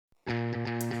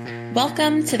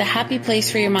Welcome to the Happy Place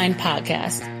for Your Mind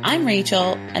podcast. I'm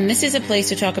Rachel, and this is a place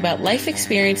to talk about life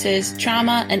experiences,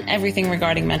 trauma, and everything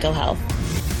regarding mental health.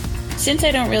 Since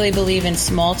I don't really believe in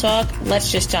small talk, let's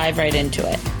just dive right into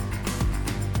it.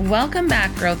 Welcome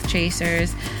back, Growth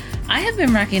Chasers. I have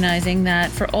been recognizing that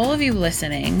for all of you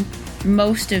listening,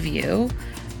 most of you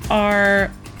are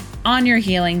on your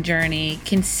healing journey,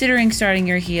 considering starting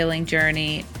your healing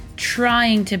journey,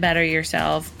 trying to better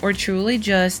yourself, or truly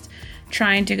just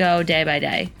trying to go day by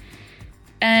day.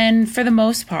 And for the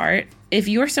most part, if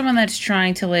you're someone that's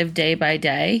trying to live day by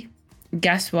day,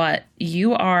 guess what?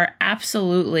 You are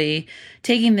absolutely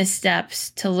taking the steps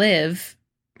to live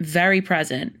very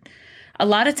present. A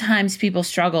lot of times people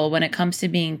struggle when it comes to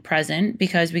being present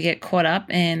because we get caught up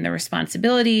in the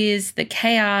responsibilities, the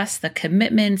chaos, the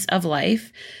commitments of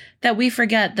life that we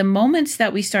forget the moments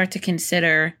that we start to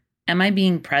consider, am I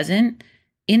being present?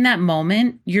 In that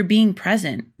moment, you're being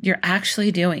present. You're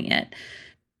actually doing it.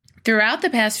 Throughout the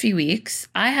past few weeks,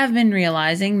 I have been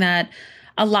realizing that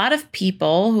a lot of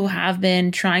people who have been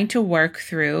trying to work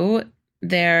through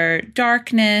their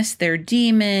darkness, their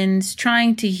demons,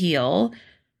 trying to heal,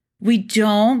 we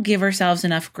don't give ourselves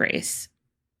enough grace.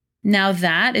 Now,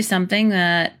 that is something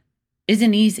that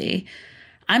isn't easy.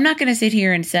 I'm not going to sit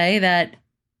here and say that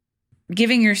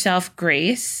giving yourself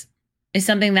grace is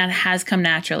something that has come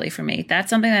naturally for me. That's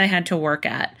something that I had to work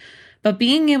at. But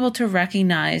being able to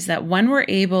recognize that when we're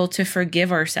able to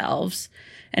forgive ourselves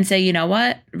and say, you know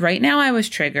what, right now I was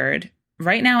triggered.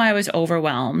 Right now I was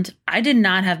overwhelmed. I did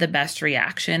not have the best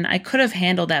reaction. I could have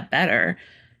handled that better.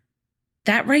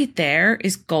 That right there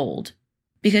is gold,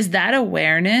 because that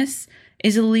awareness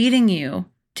is leading you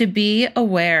to be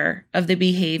aware of the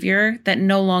behavior that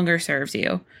no longer serves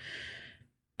you.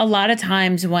 A lot of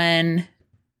times when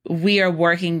we are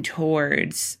working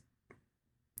towards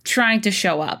trying to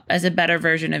show up as a better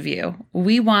version of you,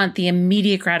 we want the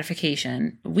immediate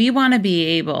gratification. We want to be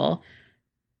able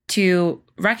to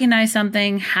recognize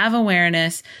something, have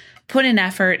awareness, put in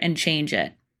effort, and change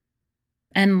it.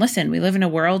 And listen, we live in a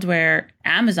world where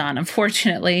Amazon,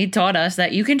 unfortunately, taught us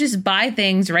that you can just buy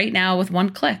things right now with one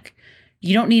click.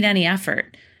 You don't need any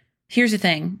effort. Here's the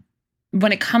thing.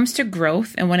 When it comes to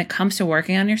growth and when it comes to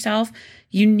working on yourself,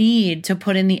 you need to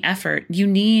put in the effort. You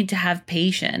need to have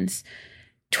patience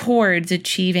towards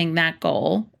achieving that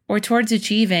goal or towards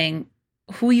achieving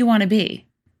who you want to be.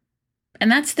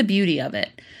 And that's the beauty of it.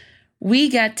 We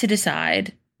get to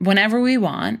decide whenever we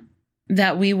want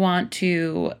that we want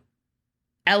to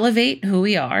elevate who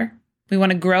we are. We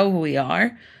want to grow who we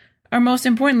are. Or most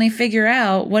importantly, figure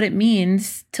out what it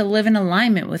means to live in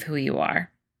alignment with who you are.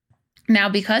 Now,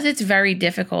 because it's very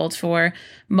difficult for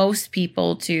most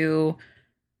people to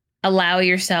allow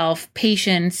yourself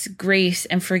patience, grace,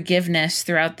 and forgiveness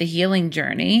throughout the healing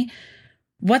journey,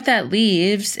 what that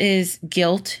leaves is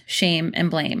guilt, shame, and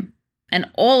blame. And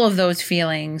all of those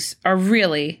feelings are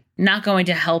really not going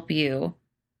to help you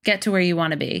get to where you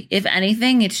want to be. If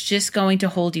anything, it's just going to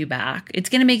hold you back. It's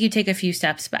going to make you take a few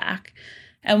steps back.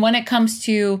 And when it comes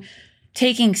to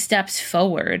taking steps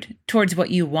forward towards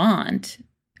what you want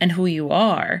and who you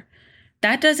are,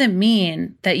 that doesn't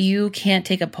mean that you can't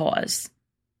take a pause.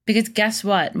 Because guess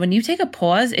what? When you take a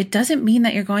pause, it doesn't mean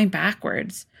that you're going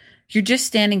backwards. You're just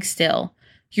standing still.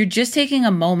 You're just taking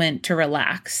a moment to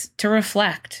relax, to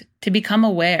reflect, to become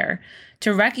aware,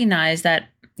 to recognize that,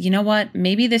 you know what,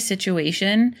 maybe this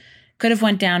situation could have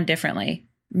went down differently.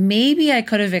 Maybe I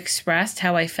could have expressed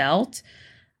how I felt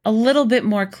a little bit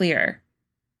more clear.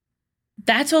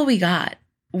 That's all we got.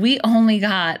 We only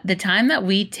got the time that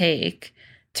we take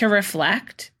to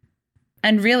reflect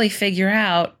and really figure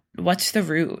out what's the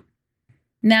root.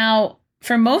 Now,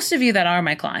 for most of you that are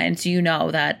my clients, you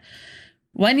know that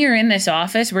when you're in this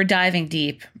office, we're diving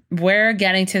deep. We're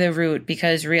getting to the root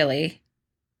because really,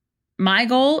 my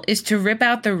goal is to rip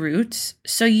out the roots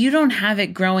so you don't have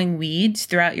it growing weeds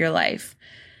throughout your life.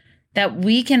 That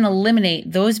we can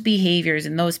eliminate those behaviors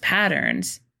and those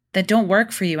patterns that don't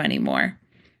work for you anymore.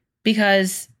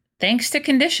 Because thanks to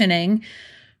conditioning,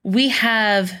 we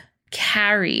have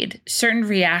carried certain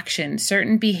reactions,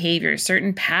 certain behaviors,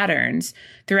 certain patterns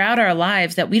throughout our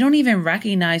lives that we don't even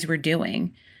recognize we're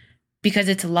doing because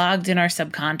it's logged in our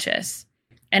subconscious.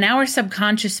 And our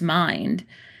subconscious mind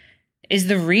is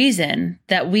the reason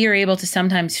that we are able to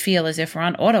sometimes feel as if we're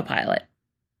on autopilot,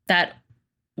 that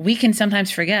we can sometimes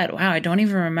forget, wow, I don't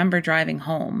even remember driving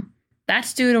home.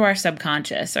 That's due to our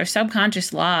subconscious. Our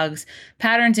subconscious logs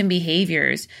patterns and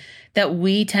behaviors that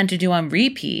we tend to do on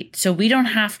repeat. So we don't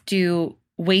have to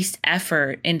waste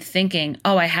effort in thinking,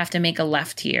 oh, I have to make a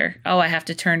left here. Oh, I have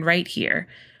to turn right here,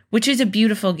 which is a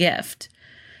beautiful gift.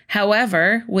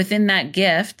 However, within that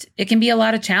gift, it can be a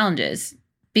lot of challenges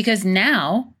because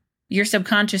now your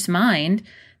subconscious mind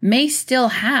may still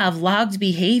have logged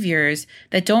behaviors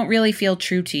that don't really feel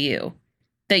true to you,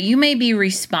 that you may be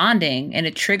responding in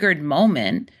a triggered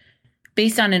moment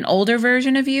based on an older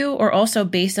version of you or also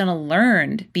based on a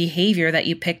learned behavior that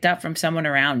you picked up from someone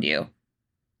around you.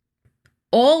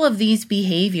 All of these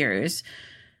behaviors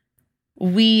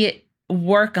we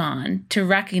work on to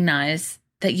recognize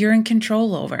that you're in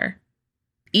control over.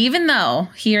 Even though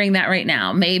hearing that right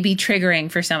now may be triggering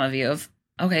for some of you of,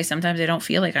 okay, sometimes I don't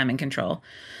feel like I'm in control.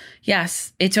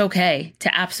 Yes, it's okay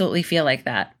to absolutely feel like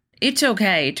that. It's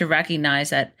okay to recognize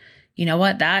that, you know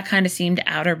what, that kind of seemed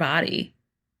outer body.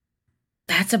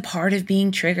 That's a part of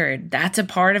being triggered. That's a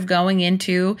part of going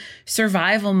into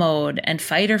survival mode and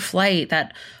fight or flight.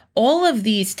 That all of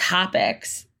these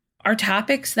topics are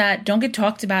topics that don't get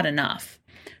talked about enough.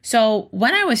 So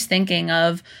when I was thinking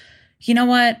of, you know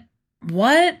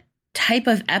what type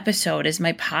of episode is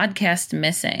my podcast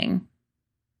missing?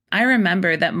 I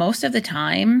remember that most of the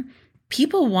time,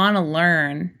 people want to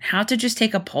learn how to just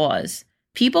take a pause.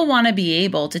 People want to be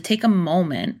able to take a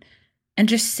moment and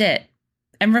just sit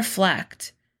and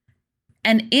reflect.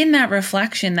 And in that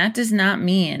reflection, that does not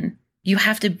mean you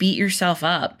have to beat yourself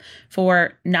up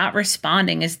for not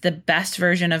responding as the best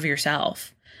version of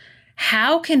yourself.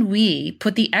 How can we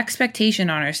put the expectation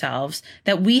on ourselves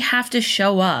that we have to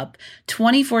show up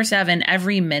 24/7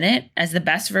 every minute as the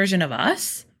best version of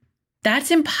us? That's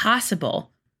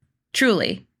impossible.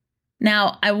 Truly.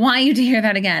 Now, I want you to hear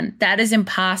that again. That is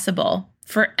impossible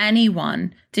for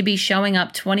anyone to be showing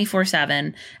up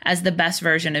 24/7 as the best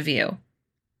version of you.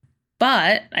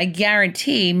 But I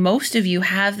guarantee most of you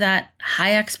have that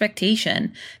high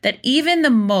expectation that even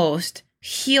the most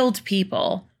healed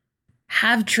people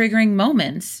have triggering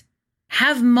moments,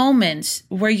 have moments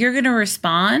where you're going to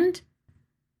respond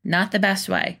not the best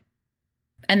way.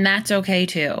 And that's okay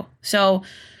too. So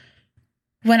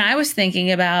when I was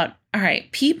thinking about, all right,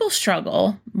 people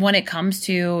struggle when it comes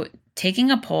to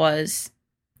taking a pause,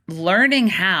 learning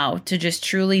how to just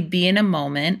truly be in a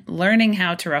moment, learning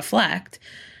how to reflect.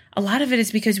 A lot of it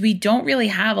is because we don't really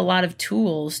have a lot of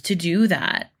tools to do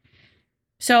that.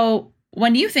 So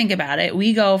when you think about it,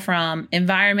 we go from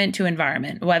environment to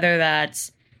environment, whether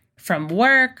that's from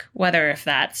work, whether if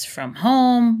that's from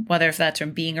home, whether if that's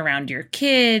from being around your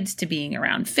kids, to being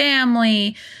around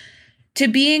family, to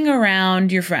being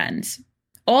around your friends.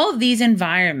 All of these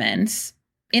environments,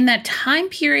 in that time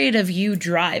period of you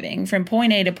driving from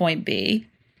point A to point B,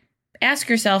 ask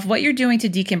yourself what you're doing to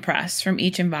decompress from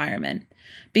each environment.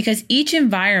 Because each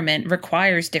environment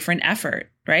requires different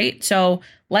effort, right? So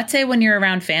let's say when you're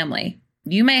around family,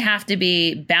 you may have to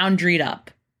be boundaried up,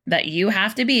 that you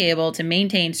have to be able to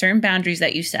maintain certain boundaries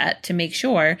that you set to make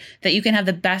sure that you can have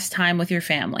the best time with your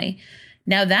family.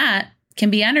 Now that can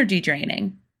be energy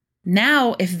draining.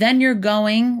 Now, if then you're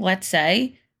going, let's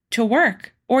say, to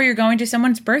work, or you're going to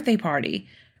someone's birthday party,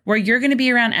 where you're going to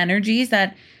be around energies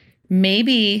that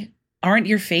maybe aren't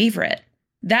your favorite,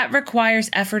 that requires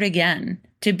effort again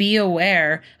to be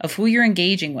aware of who you're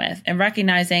engaging with and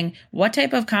recognizing what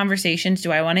type of conversations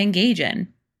do I want to engage in.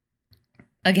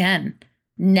 Again,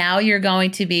 now you're going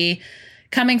to be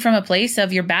coming from a place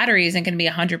of your battery isn't going to be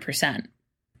 100%.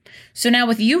 So now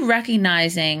with you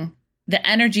recognizing the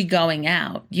energy going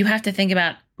out, you have to think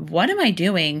about, what am I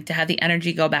doing to have the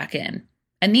energy go back in?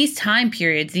 And these time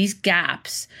periods, these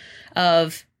gaps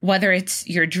of whether it's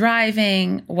you're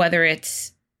driving, whether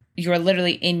it's you're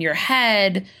literally in your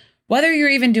head, whether you're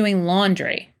even doing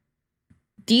laundry,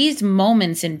 these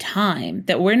moments in time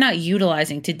that we're not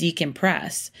utilizing to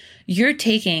decompress, you're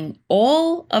taking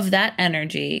all of that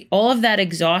energy, all of that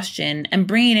exhaustion, and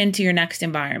bringing it into your next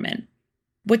environment,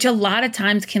 which a lot of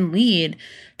times can lead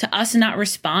to us not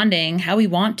responding how we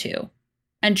want to,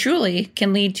 and truly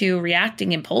can lead to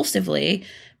reacting impulsively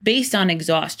based on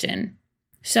exhaustion.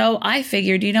 So I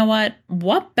figured, you know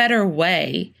what better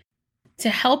way to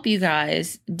help you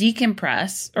guys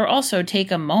decompress or also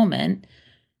take a moment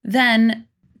than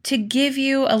to give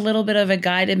you a little bit of a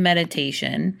guided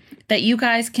meditation that you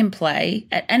guys can play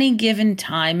at any given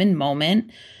time and moment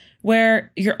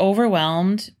where you're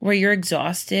overwhelmed, where you're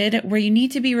exhausted, where you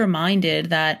need to be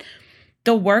reminded that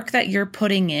the work that you're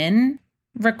putting in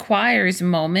requires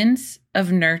moments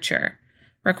of nurture,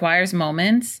 requires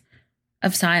moments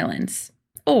of silence,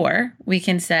 or we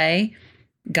can say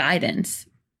guidance.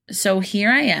 So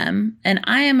here I am, and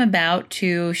I am about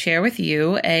to share with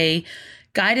you a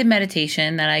guided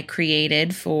meditation that I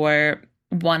created for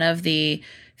one of the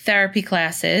therapy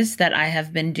classes that I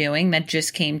have been doing that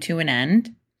just came to an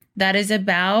end, that is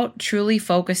about truly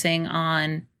focusing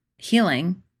on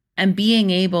healing and being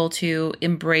able to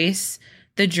embrace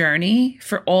the journey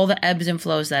for all the ebbs and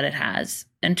flows that it has,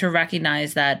 and to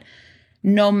recognize that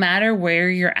no matter where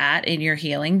you're at in your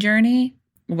healing journey,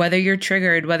 whether you're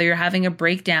triggered, whether you're having a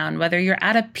breakdown, whether you're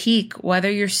at a peak, whether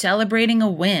you're celebrating a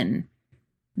win,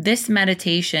 this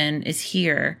meditation is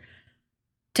here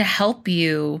to help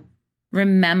you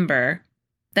remember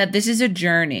that this is a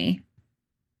journey.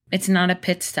 It's not a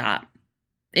pit stop.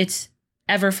 It's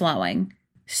ever flowing.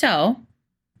 So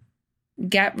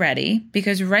get ready,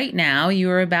 because right now you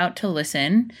are about to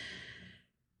listen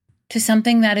to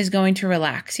something that is going to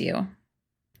relax you.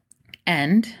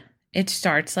 And it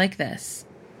starts like this.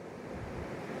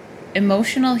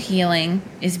 Emotional healing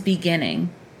is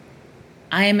beginning.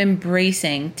 I am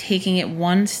embracing taking it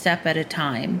one step at a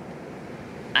time.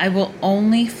 I will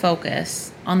only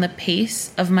focus on the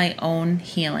pace of my own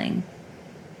healing.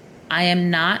 I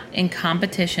am not in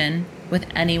competition with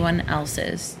anyone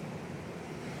else's.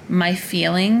 My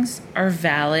feelings are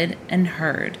valid and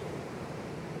heard.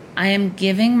 I am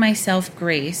giving myself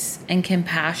grace and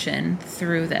compassion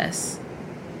through this.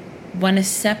 When a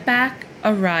setback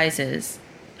arises,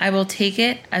 I will take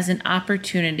it as an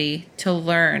opportunity to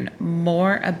learn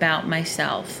more about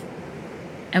myself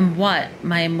and what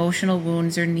my emotional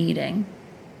wounds are needing.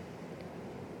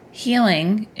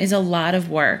 Healing is a lot of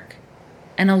work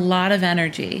and a lot of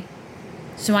energy,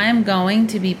 so I am going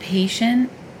to be patient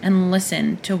and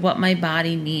listen to what my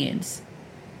body needs.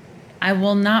 I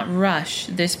will not rush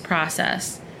this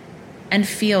process and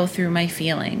feel through my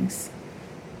feelings.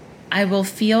 I will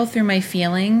feel through my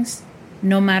feelings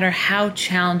no matter how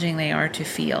challenging they are to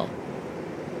feel.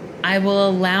 I will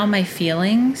allow my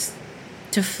feelings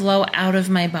to flow out of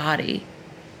my body.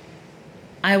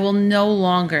 I will no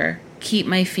longer keep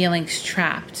my feelings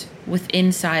trapped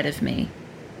inside of me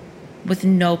with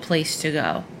no place to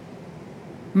go.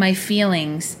 My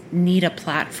feelings need a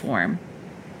platform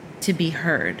to be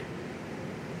heard.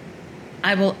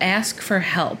 I will ask for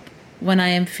help when I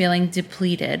am feeling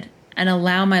depleted and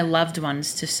allow my loved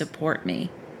ones to support me,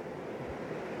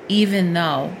 even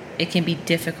though it can be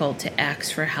difficult to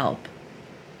ask for help.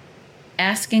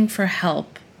 Asking for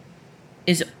help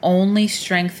is only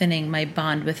strengthening my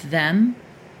bond with them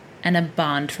and a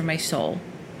bond for my soul.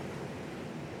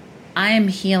 I am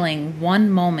healing one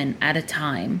moment at a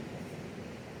time.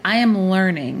 I am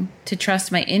learning to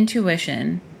trust my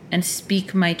intuition and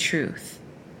speak my truth,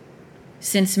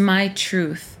 since my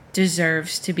truth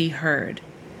deserves to be heard.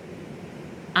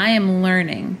 I am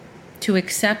learning to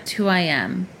accept who I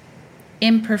am,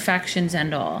 imperfections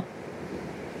and all.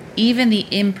 Even the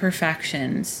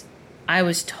imperfections I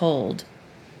was told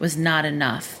was not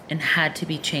enough and had to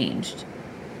be changed.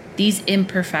 These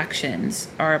imperfections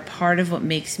are a part of what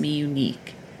makes me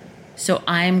unique, so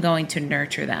I am going to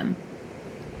nurture them.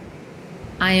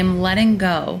 I am letting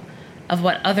go of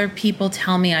what other people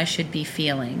tell me I should be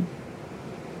feeling.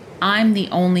 I'm the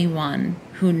only one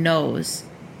who knows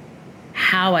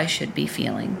how I should be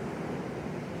feeling.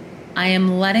 I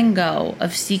am letting go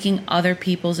of seeking other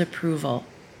people's approval.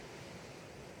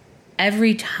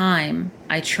 Every time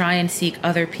I try and seek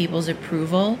other people's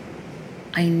approval,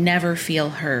 I never feel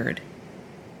heard.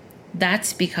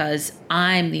 That's because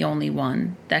I'm the only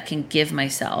one that can give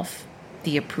myself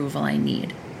the approval I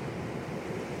need.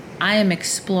 I am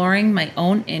exploring my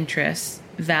own interests,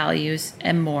 values,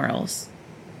 and morals.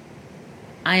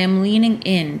 I am leaning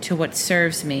into what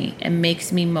serves me and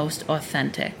makes me most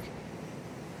authentic.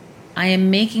 I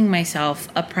am making myself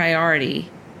a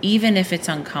priority, even if it's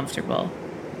uncomfortable.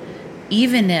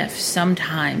 Even if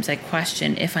sometimes I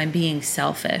question if I'm being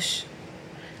selfish.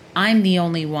 I'm the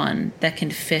only one that can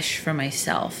fish for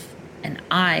myself, and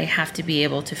I have to be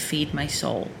able to feed my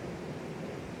soul.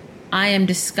 I am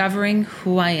discovering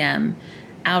who I am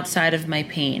outside of my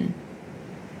pain.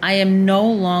 I am no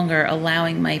longer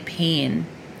allowing my pain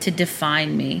to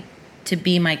define me, to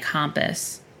be my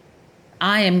compass.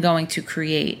 I am going to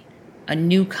create a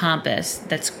new compass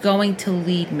that's going to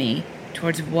lead me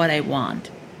towards what I want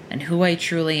and who I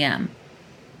truly am.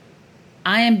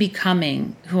 I am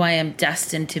becoming who I am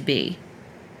destined to be.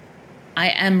 I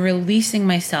am releasing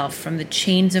myself from the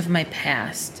chains of my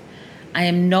past. I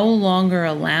am no longer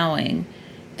allowing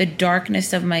the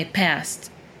darkness of my past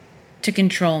to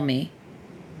control me,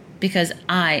 because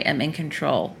I am in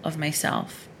control of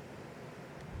myself.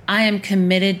 I am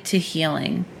committed to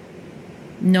healing,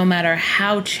 no matter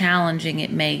how challenging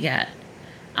it may get.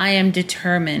 I am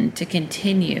determined to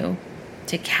continue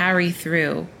to carry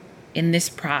through in this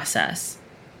process.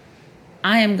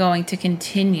 I am going to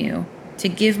continue to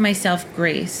give myself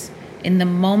grace in the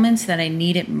moments that I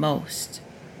need it most.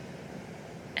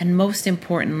 And most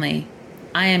importantly,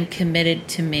 I am committed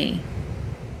to me.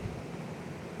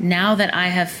 now that I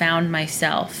have found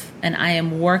myself and I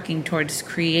am working towards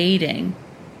creating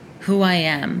who I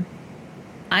am,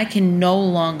 I can no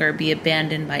longer be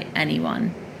abandoned by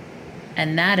anyone.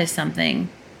 And that is something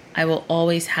I will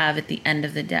always have at the end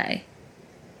of the day.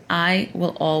 I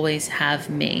will always have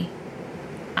me.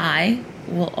 I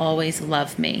will always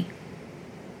love me,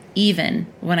 even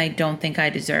when I don't think I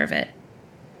deserve it.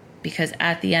 Because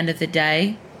at the end of the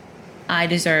day, I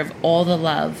deserve all the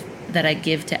love that I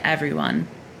give to everyone.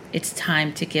 It's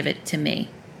time to give it to me.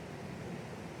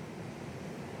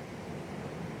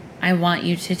 I want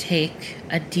you to take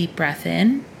a deep breath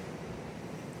in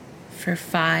for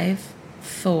 5,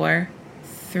 4,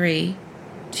 3,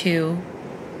 2,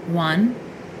 1,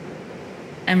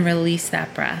 and release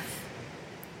that breath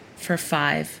for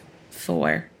 5,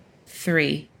 4,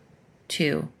 3,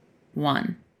 2,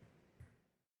 1.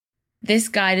 This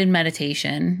guided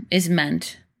meditation is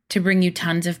meant to bring you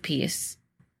tons of peace.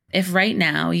 If right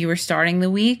now you are starting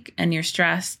the week and you're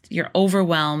stressed, you're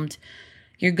overwhelmed,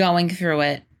 you're going through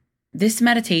it, this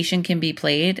meditation can be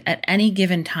played at any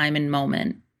given time and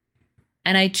moment.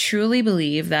 And I truly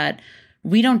believe that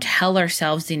we don't tell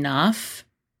ourselves enough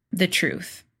the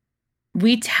truth.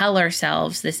 We tell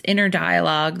ourselves this inner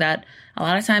dialogue that a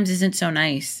lot of times isn't so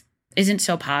nice, isn't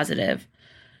so positive.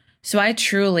 So I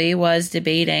truly was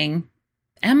debating,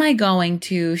 am I going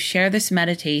to share this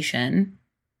meditation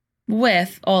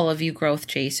with all of you growth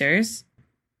chasers?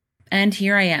 And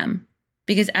here I am.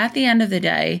 Because at the end of the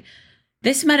day,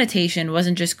 this meditation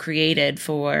wasn't just created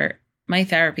for my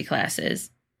therapy classes.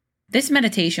 This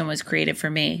meditation was created for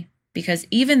me because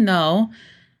even though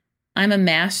I'm a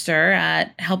master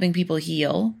at helping people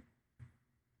heal,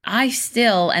 I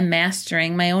still am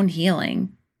mastering my own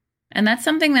healing. And that's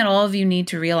something that all of you need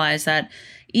to realize, that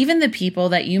even the people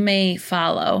that you may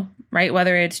follow, right?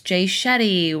 Whether it's Jay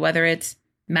Shetty, whether it's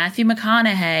Matthew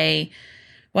McConaughey,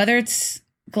 whether it's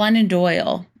Glennon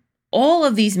Doyle, all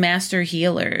of these master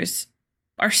healers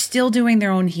are still doing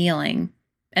their own healing.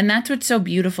 And that's what's so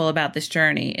beautiful about this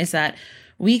journey, is that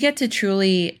we get to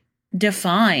truly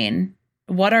define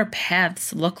what our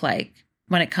paths look like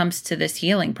when it comes to this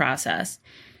healing process.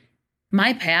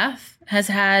 My path has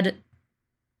had,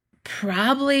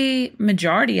 probably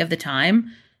majority of the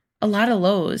time, a lot of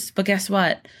lows. But guess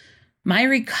what? My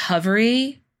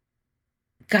recovery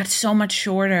got so much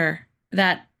shorter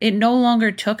that it no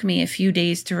longer took me a few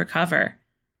days to recover.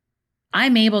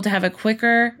 I'm able to have a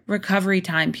quicker recovery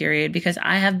time period because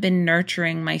I have been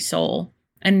nurturing my soul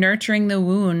and nurturing the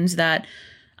wounds that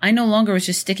I no longer was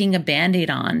just sticking a Band-Aid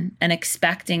on and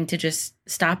expecting to just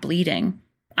stop bleeding.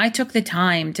 I took the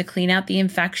time to clean out the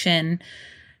infection,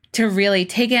 to really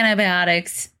take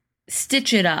antibiotics,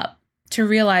 stitch it up, to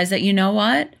realize that, you know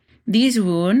what? These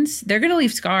wounds, they're going to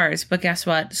leave scars, but guess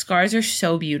what? Scars are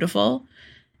so beautiful.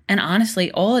 And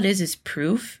honestly, all it is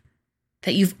proof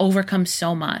that you've overcome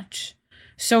so much.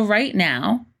 So right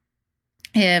now,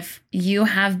 if you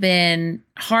have been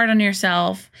hard on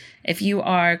yourself, if you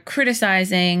are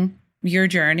criticizing your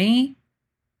journey,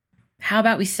 how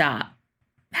about we stop?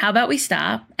 How about we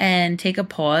stop and take a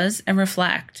pause and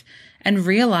reflect and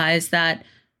realize that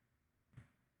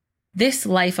this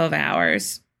life of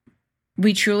ours,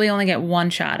 we truly only get one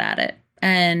shot at it.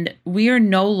 And we are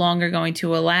no longer going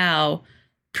to allow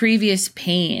previous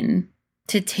pain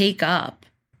to take up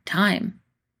time.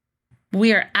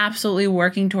 We are absolutely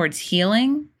working towards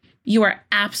healing. You are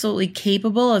absolutely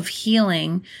capable of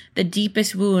healing the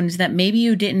deepest wounds that maybe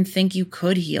you didn't think you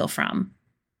could heal from.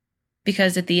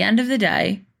 Because at the end of the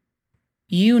day,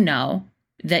 you know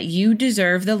that you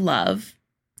deserve the love,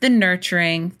 the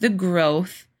nurturing, the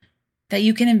growth that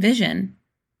you can envision.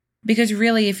 Because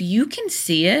really, if you can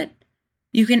see it,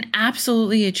 you can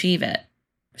absolutely achieve it.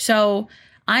 So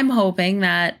I'm hoping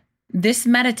that this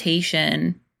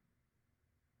meditation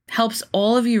helps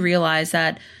all of you realize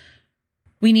that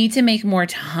we need to make more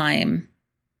time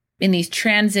in these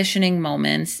transitioning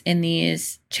moments, in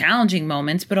these challenging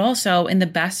moments, but also in the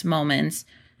best moments,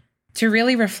 to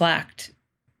really reflect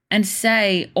and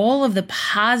say all of the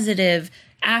positive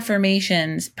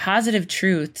affirmations, positive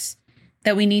truths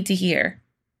that we need to hear,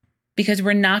 because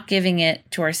we're not giving it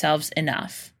to ourselves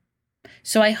enough.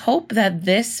 So I hope that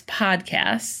this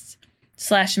podcast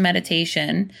 /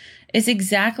 meditation is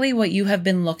exactly what you have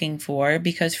been looking for,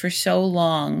 because for so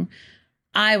long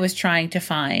I was trying to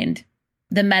find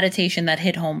the meditation that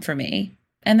hit home for me.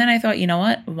 And then I thought, you know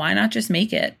what? Why not just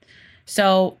make it?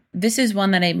 So this is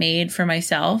one that I made for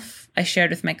myself. I shared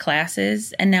with my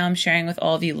classes, and now I'm sharing with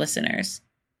all of you listeners.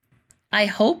 I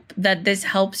hope that this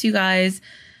helps you guys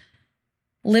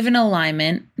live in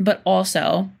alignment, but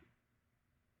also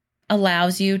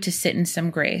allows you to sit in some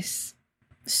grace.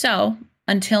 So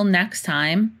until next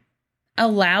time,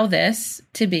 allow this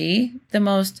to be the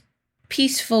most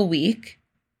peaceful week,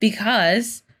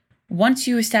 because once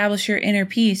you establish your inner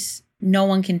peace, no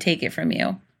one can take it from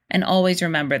you. And always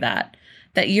remember that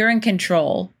you're in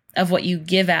control of what you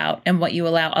give out and what you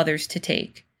allow others to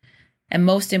take. And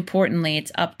most importantly,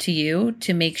 it's up to you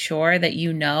to make sure that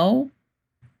you know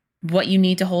what you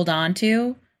need to hold on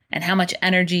to and how much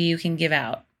energy you can give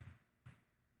out.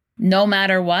 No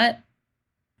matter what,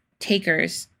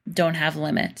 takers don't have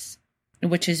limits,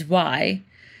 which is why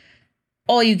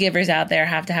all you givers out there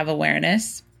have to have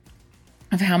awareness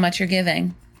of how much you're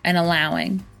giving and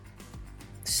allowing.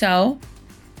 So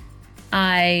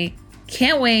I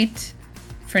can't wait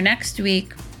for next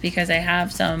week, because I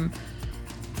have some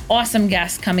awesome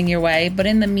guests coming your way. But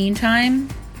in the meantime,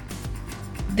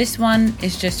 this one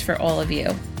is just for all of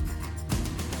you.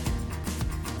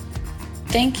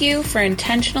 Thank you for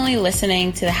intentionally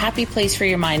listening to the Happy Place for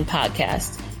Your Mind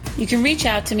podcast. You can reach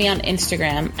out to me on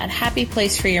Instagram at Happy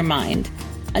Place for Your Mind.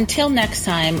 Until next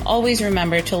time, always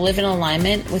remember to live in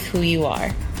alignment with who you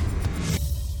are.